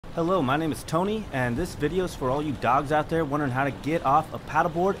Hello, my name is Tony, and this video is for all you dogs out there wondering how to get off a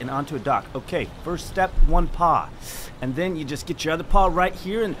paddleboard and onto a dock. Okay, first step, one paw. And then you just get your other paw right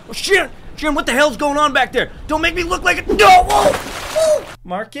here and... Oh, shit! Jim, what the hell's going on back there? Don't make me look like a... No! Whoa! Whoa!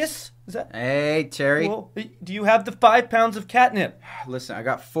 Marcus? Is that... Hey, Terry. Whoa. Do you have the 5 pounds of catnip? Listen, I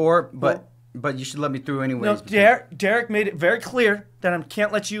got 4, but you should let me through anyways. No, Derek made it very clear that I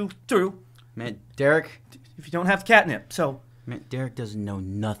can't let you through. Man, Derek... If you don't have catnip, so... Man, Derek doesn't know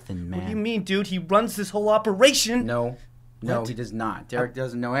nothing, man. What do you mean, dude? He runs this whole operation. No, he does not. Derek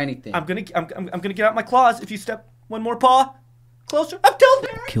doesn't know anything. I'm gonna get out my claws if you step one more paw closer. I'm telling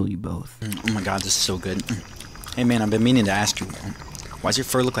Derek. Kill you both. Oh my god, this is so good. Hey man, I've been meaning to ask you, why does your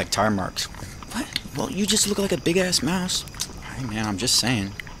fur look like tire marks? What? Well, you just look like a big ass mouse. Hey man, I'm just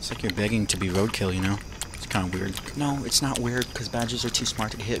saying. It's like you're begging to be roadkill, you know? It's kind of weird. No, it's not weird because badgers are too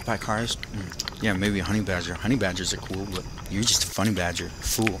smart to get hit by cars. Yeah, maybe a honey badger. Honey badgers are cool, but you're just a funny badger.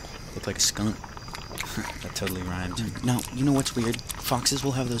 Fool. Look like a skunk. That totally rhymed. No, you know what's weird? Foxes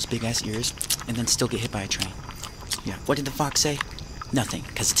will have those big ass ears and then still get hit by a train. Yeah. What did the fox say? Nothing,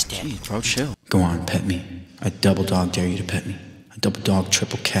 because it's dead. Jeez, bro, chill. Go on, pet me. A double dog dare you to pet me. A double dog,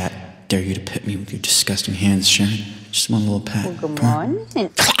 triple cat dare you to pet me with your disgusting hands, Sharon. Just one little pat. Well, good morning.